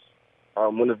is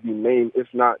one of the main, if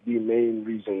not the main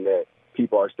reason that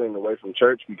people are staying away from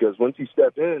church, because once you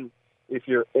step in, if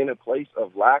you're in a place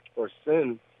of lack or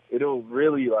sin, it'll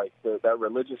really, like, there's a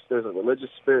religious spirit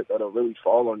that'll really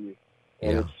fall on you.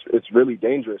 And it's really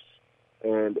dangerous.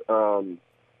 And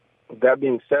that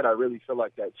being said, I really feel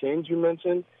like that change you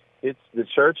mentioned, the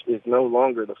church is no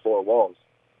longer the four walls.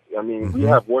 I mean, we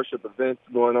have worship events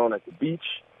going on at the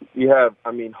beach.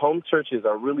 Home churches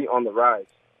are really on the rise.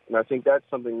 And I think that's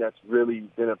something that's really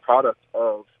been a product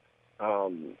of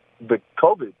the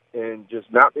COVID and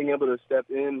just not being able to step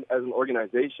in as an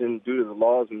organization due to the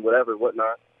laws and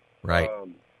whatnot. Right.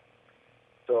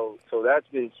 So that's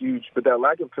been huge. But that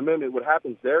lack of commitment, what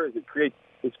happens there is it creates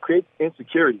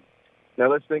insecurity. Now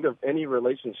let's think of any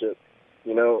relationship,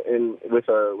 with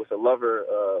a lover,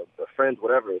 a friend,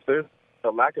 whatever. If there's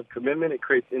a lack of commitment, it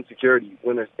creates insecurity.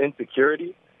 When there's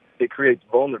insecurity, it creates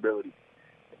vulnerability.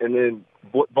 And then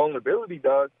what vulnerability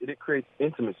does, it creates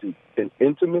intimacy. And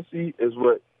intimacy is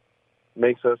what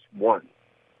makes us one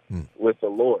with the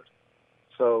Lord.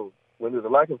 So when there's a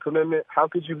lack of commitment, how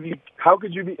could you be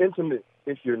intimate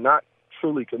if you're not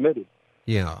truly committed?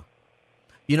 Yeah.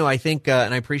 I think,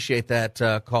 and I appreciate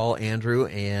that call, Andrew,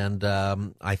 and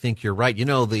I think you're right.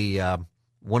 One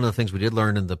of the things we did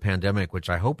learn in the pandemic, which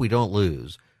I hope we don't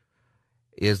lose,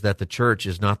 is that the church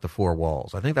is not the four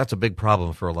walls. I think that's a big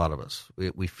problem for a lot of us.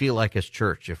 We feel like as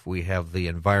church, if we have the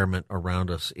environment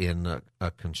around us in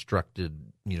a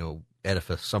constructed,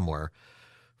 edifice somewhere.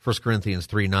 1 Corinthians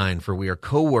 3:9, for we are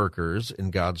co-workers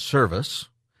in God's service.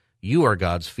 You are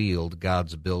God's field,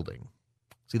 God's building.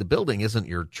 See, the building isn't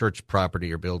your church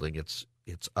property or building. It's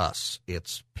us.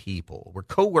 It's people. We're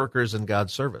co-workers in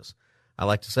God's service. I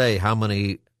like to say, how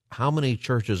many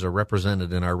churches are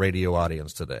represented in our radio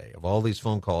audience today? Of all these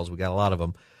phone calls, we got a lot of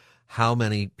them. How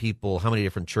many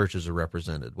different churches are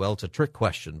represented? Well, it's a trick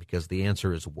question because the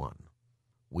answer is one.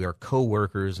 We are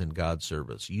co-workers in God's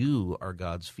service. You are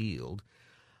God's field.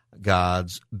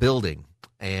 God's building.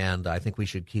 And I think we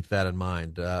should keep that in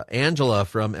mind. Angela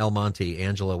from El Monte.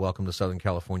 Angela, welcome to Southern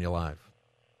California Live.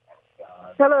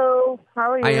 Hello.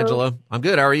 How are you? Hi, Angela. I'm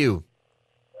good. How are you?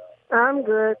 I'm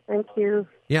good. Thank you.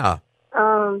 Yeah.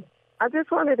 I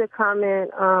just wanted to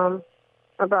comment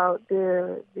about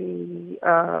the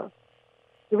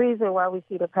reason why we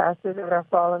see the pastors that are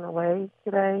falling away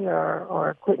today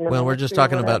or quitting. Well, we're just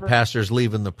talking about pastors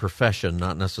leaving the profession,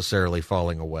 not necessarily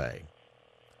falling away.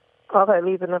 Okay,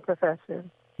 leaving the profession.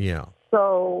 Yeah.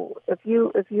 So if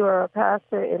you are a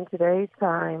pastor in today's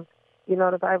time, you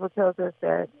know the Bible tells us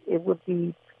that it would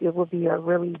be a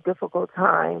really difficult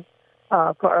time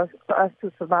for us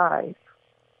to survive.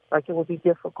 Like it would be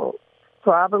difficult.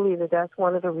 So I believe that that's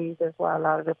one of the reasons why a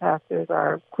lot of the pastors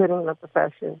are quitting the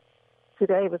profession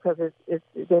today, because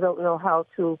they don't know how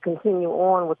to continue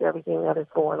on with everything that is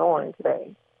going on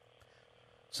today.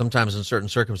 Sometimes in certain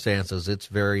circumstances, it's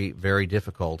very, very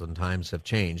difficult, and times have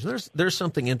changed. There's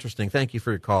something interesting. Thank you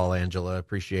for your call, Angela. I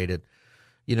appreciate it.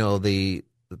 You know, the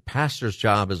pastor's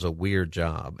job is a weird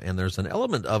job, and there's an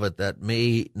element of it that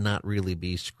may not really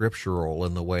be scriptural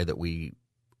in the way that we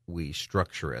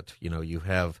structure it. You know, you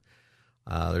have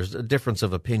there's a difference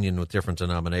of opinion with different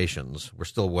denominations. We're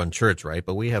still one church, right?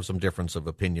 But we have some difference of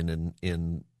opinion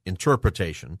in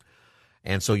interpretation,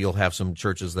 and so you'll have some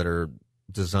churches that are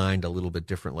designed a little bit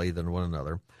differently than one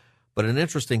another. But an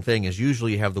interesting thing is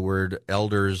usually you have the word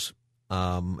elders.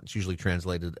 It's usually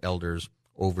translated elders,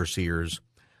 overseers,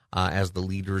 as the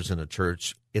leaders in a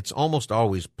church. It's almost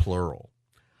always plural.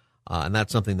 And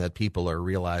that's something that people are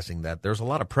realizing, that there's a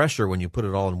lot of pressure when you put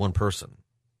it all in one person.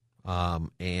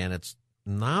 And it's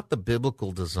not the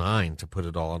biblical design to put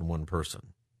it all in one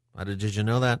person. Did you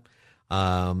know that?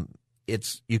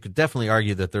 You could definitely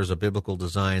argue that there's a biblical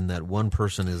design that one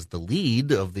person is the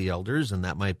lead of the elders, and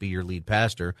that might be your lead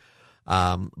pastor.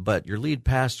 But your lead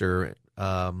pastor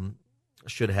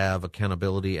should have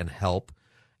accountability and help.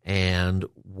 And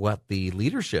what the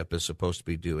leadership is supposed to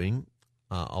be doing,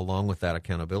 along with that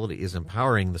accountability, is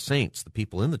empowering the saints, the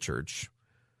people in the church,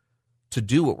 to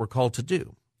do what we're called to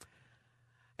do.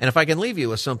 And if I can leave you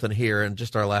with something here in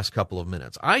just our last couple of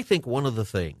minutes, I think one of the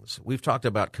things, we've talked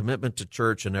about commitment to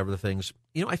church and other things.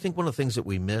 You know, I think one of the things that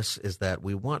we miss is that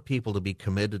we want people to be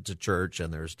committed to church,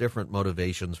 and there's different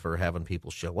motivations for having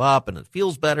people show up, and it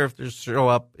feels better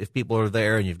if people are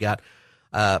there, and you've got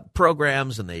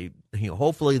programs, and they,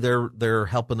 hopefully they're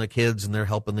helping the kids, and they're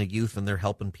helping the youth, and they're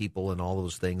helping people, and all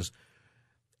those things.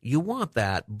 You want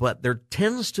that, but there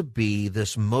tends to be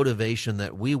this motivation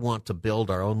that we want to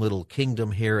build our own little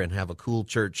kingdom here and have a cool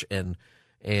church and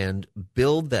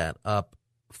build that up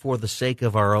for the sake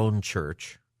of our own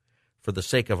church, for the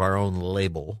sake of our own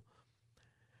label.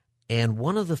 And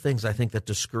one of the things I think that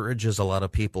discourages a lot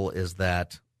of people is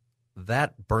that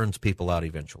burns people out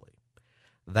eventually.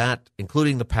 That,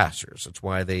 including the pastors, that's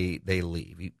why they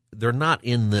leave. They're not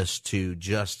in this to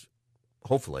just,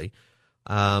 hopefully,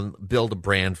 build a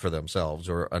brand for themselves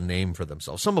or a name for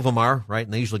themselves. Some of them are, right?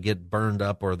 And they usually get burned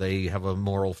up, or they have a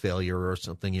moral failure or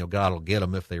something. God will get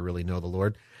them if they really know the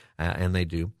Lord, and they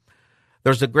do.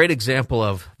 There's a great example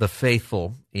of the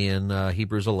faithful in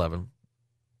Hebrews 11,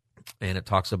 and it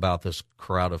talks about this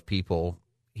crowd of people,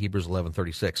 Hebrews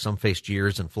 11:36. Some faced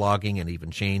jeers and flogging and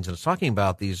even chains, and it's talking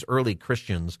about these early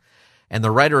Christians. And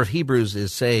the writer of Hebrews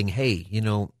is saying, hey,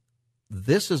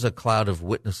 this is a cloud of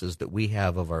witnesses that we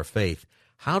have of our faith.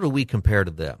 How do we compare to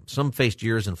them? Some faced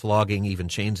jeers and flogging, even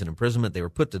chains and imprisonment. They were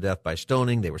put to death by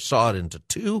stoning. They were sawed into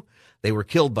two. They were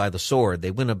killed by the sword.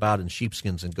 They went about in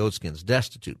sheepskins and goatskins,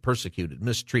 destitute, persecuted,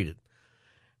 mistreated.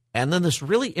 And then this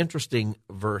really interesting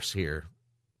verse here,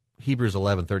 Hebrews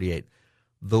 11:38.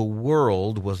 The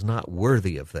world was not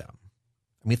worthy of them.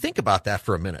 I mean, think about that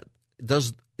for a minute.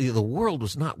 The world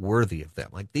was not worthy of them?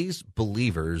 Like these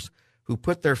believers who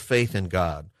put their faith in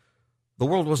God, the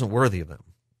world wasn't worthy of them.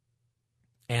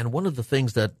 And one of the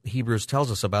things that Hebrews tells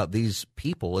us about these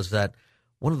people is that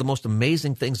one of the most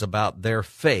amazing things about their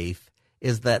faith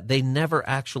is that they never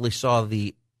actually saw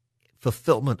the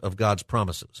fulfillment of God's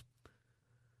promises.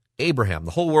 Abraham,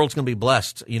 the whole world's going to be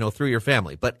blessed, through your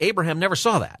family. But Abraham never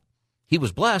saw that. He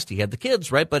was blessed. He had the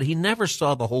kids, right? But he never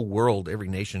saw the whole world, every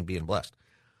nation being blessed.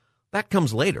 That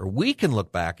comes later. We can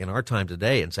look back in our time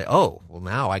today and say, oh, well,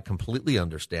 now I completely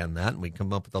understand that. And we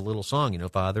come up with a little song,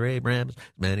 Father Abraham's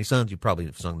many sons. You probably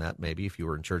have sung that maybe if you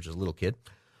were in church as a little kid.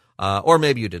 Or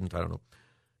maybe you didn't. I don't know.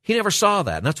 He never saw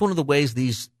that. And that's one of the ways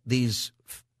these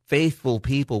faithful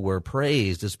people were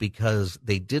praised, is because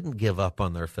they didn't give up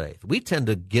on their faith. We tend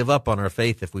to give up on our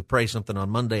faith if we pray something on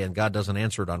Monday and God doesn't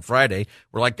answer it on Friday.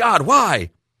 We're like, God,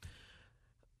 why?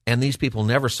 And these people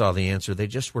never saw the answer. They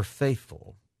just were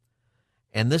faithful.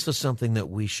 And this is something that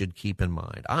we should keep in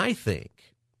mind. I think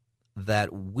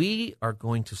that we are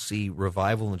going to see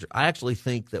revival. I actually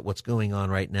think that what's going on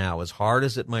right now, as hard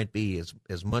as it might be,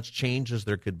 as much change as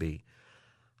there could be,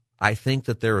 I think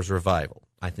that there is revival.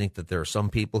 I think that there are some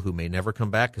people who may never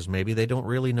come back because maybe they don't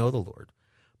really know the Lord.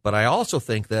 But I also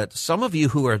think that some of you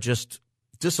who are just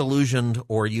disillusioned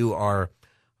or you are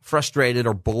frustrated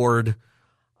or bored,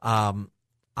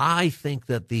 I think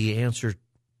that the answer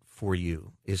for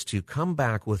you is to come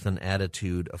back with an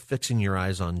attitude of fixing your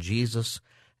eyes on Jesus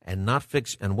and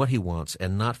what he wants,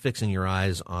 and not fixing your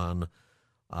eyes on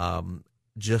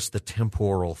just the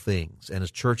temporal things. And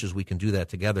as churches, we can do that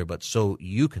together, but so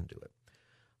you can do it.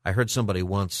 I heard somebody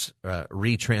once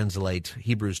retranslate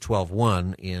Hebrews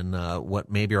 12:1 in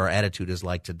what maybe our attitude is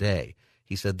like today.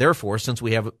 He said, "Therefore, since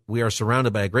we are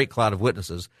surrounded by a great cloud of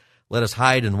witnesses, let us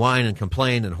hide and whine and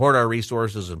complain and hoard our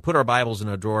resources and put our Bibles in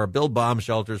a drawer, build bomb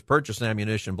shelters, purchase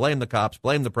ammunition, blame the cops,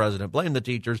 blame the president, blame the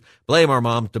teachers, blame our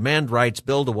moms, demand rights,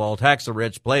 build a wall, tax the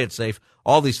rich, play it safe,"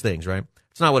 all these things, right?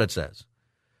 It's not what it says.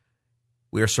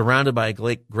 We are surrounded by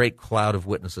a great cloud of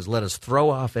witnesses. Let us throw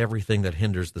off everything that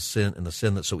hinders the sin and the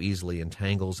sin that so easily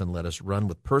entangles, and let us run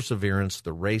with perseverance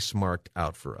the race marked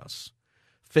out for us,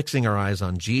 fixing our eyes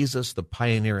on Jesus, the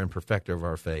pioneer and perfecter of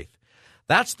our faith.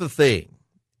 That's the thing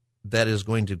that is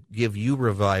going to give you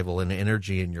revival and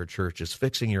energy in your church, is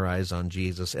fixing your eyes on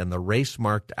Jesus and the race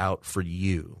marked out for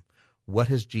you. What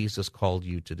has Jesus called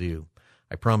you to do?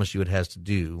 I promise you it has to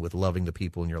do with loving the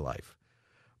people in your life.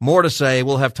 More to say.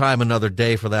 We'll have time another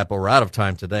day for that, but we're out of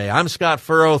time today. I'm Scott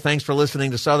Furrow. Thanks for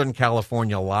listening to Southern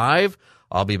California Live.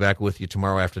 I'll be back with you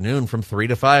tomorrow afternoon from 3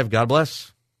 to 5. God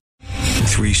bless.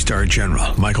 3-star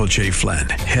General Michael J. Flynn,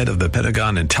 head of the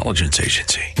Pentagon Intelligence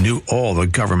Agency, knew all the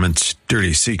government's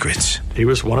dirty secrets. He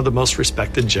was one of the most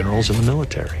respected generals in the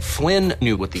military. Flynn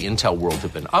knew what the intel world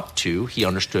had been up to. He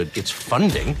understood its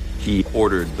funding. He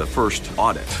ordered the first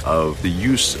audit of the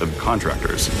use of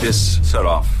contractors. This set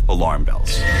off alarm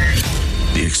bells.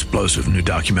 The explosive new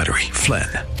documentary, Flynn,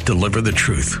 Deliver the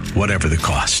Truth, Whatever the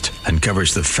Cost,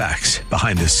 uncovers the facts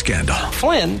behind this scandal.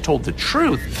 Flynn told the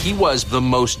truth. He was the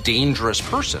most dangerous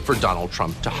person for Donald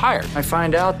Trump to hire. I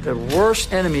find out the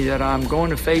worst enemy that I'm going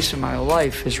to face in my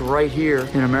life is right here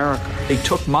in America. They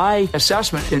took my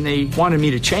assessment and they wanted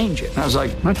me to change it. And I was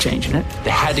like, I'm not changing it.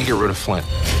 They had to get rid of Flynn.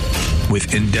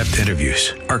 With in-depth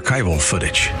interviews, archival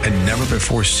footage, and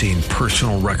never-before-seen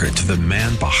personal records of the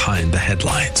man behind the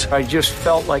headlines. I just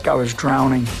felt like I was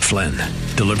drowning. Flynn,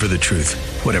 Deliver the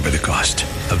Truth, Whatever the Cost.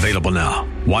 Available now.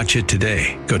 Watch it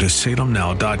today. Go to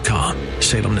salemnow.com.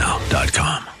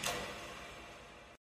 salemnow.com.